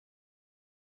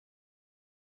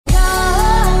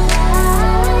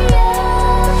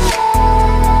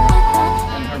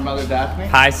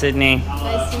Hi, Sydney.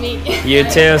 Nice to meet you. You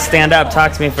too. Stand up.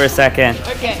 Talk to me for a second.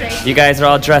 Okay. You guys are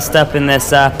all dressed up in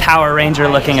this Power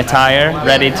Ranger-looking attire,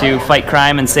 ready to fight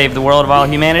crime and save the world of all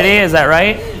humanity. Is that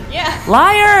right? Yeah.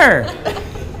 Liar!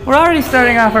 We're already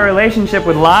starting off our relationship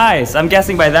with lies. I'm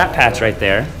guessing by that patch right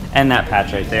there and that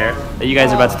patch right there that you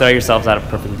guys are about to throw yourselves out of a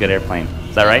perfectly good airplane.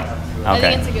 Is that right?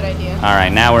 Okay. I think it's a good idea. All right.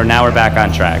 Now we're back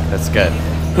on track. That's good.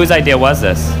 Whose idea was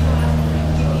this?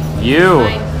 You.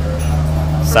 Mine.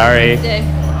 Sorry.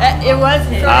 It was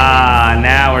his. Ah,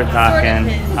 now we're talking.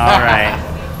 Sort of his. All right.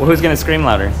 Well, who's gonna scream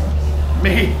louder?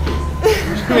 Me.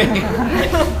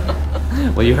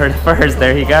 Well, you heard it first.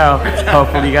 There you go.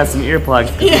 Hopefully you got some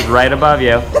earplugs because he's right above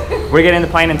you. We're getting in the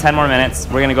plane in 10 more minutes.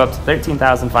 We're gonna go up to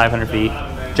 13,500 feet.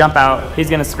 Jump out. He's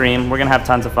gonna scream. We're gonna have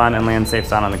tons of fun and land safe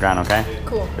sound on the ground. Okay?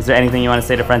 Cool. Is there anything you want to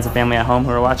say to friends and family at home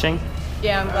who are watching?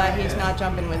 Yeah, I'm glad he's not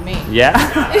jumping with me. Yeah.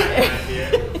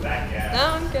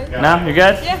 No, I'm good. No, you're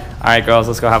good? Yeah. All right, girls.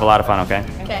 Let's go have a lot of fun. Okay?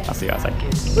 Okay. I'll see you outside.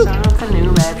 Something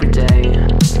new every day.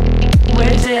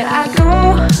 Where did I go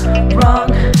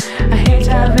wrong? I hate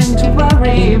having to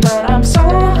worry, but I'm so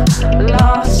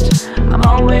lost. I'm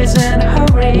always in a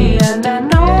hurry, and I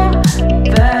know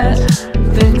that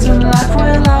things in life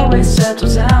will always settle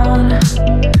down.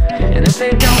 And if they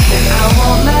don't, then I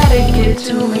won't let it get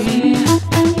to me.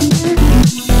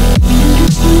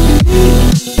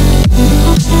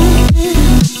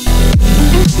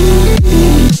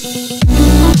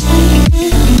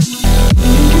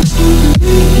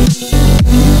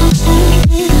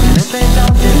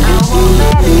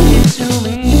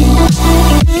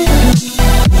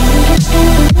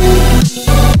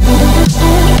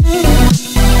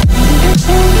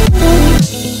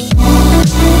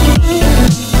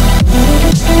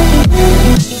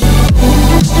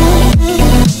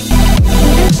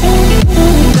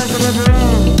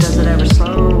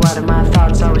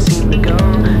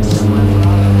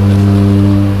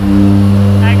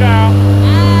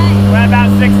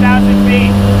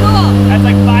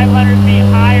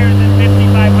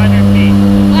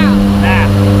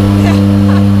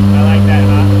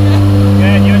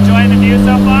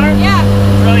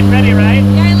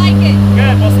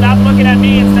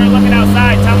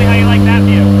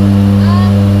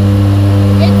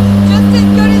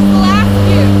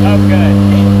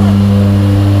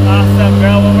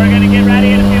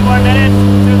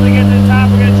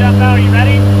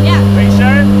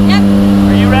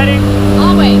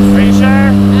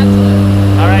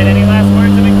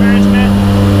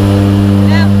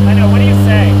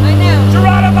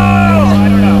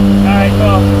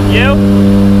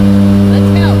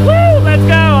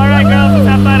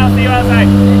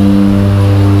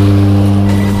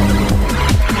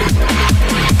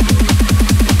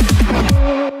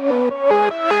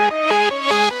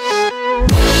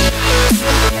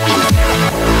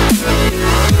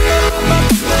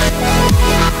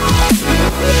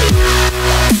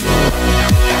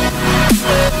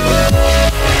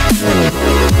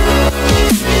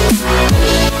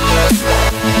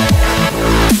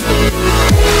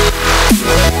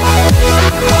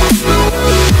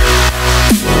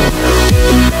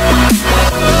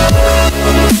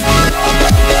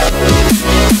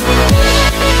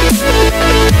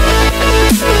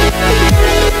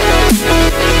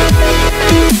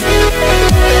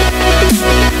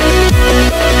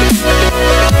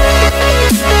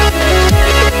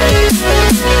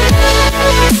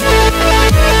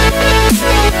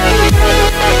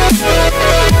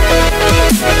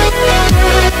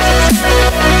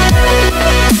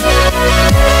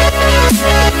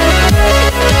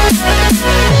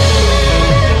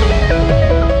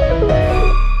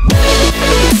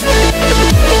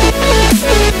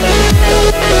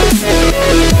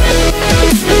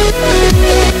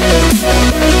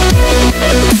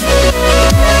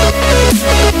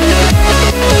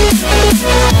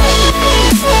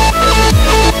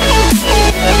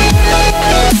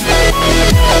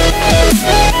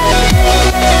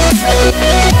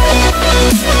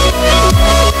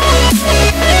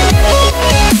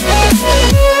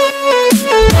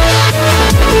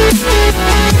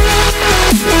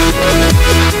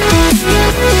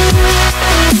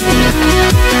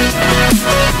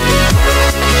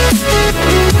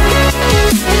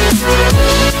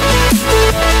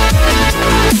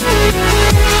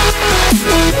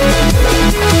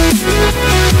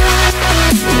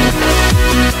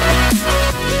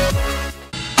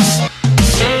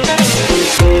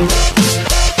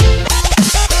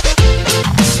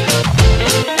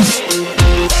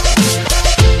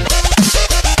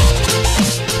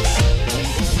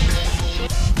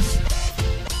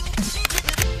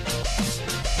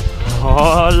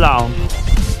 Hold on.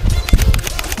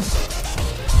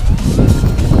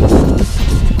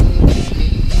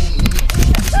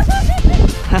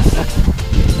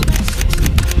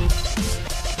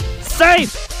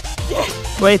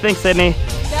 safe! What do you think, Sydney?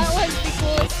 That was the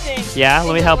coolest thing. Yeah,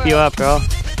 let me help you up, girl.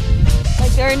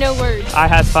 Like, there are no words. I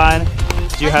had fun.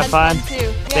 Did you have fun? Too.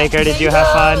 Yeah. Baker, did you have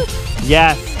fun?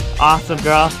 Yes. Awesome,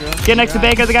 girl. Get next to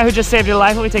Baker, the guy who just saved your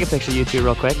life. Let me take a picture of you two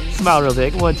real quick. Smile real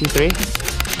big. 1, 2, 3.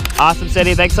 Awesome,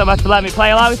 Sydney. Thanks so much for letting me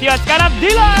play along with you at Skydive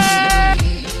Deland.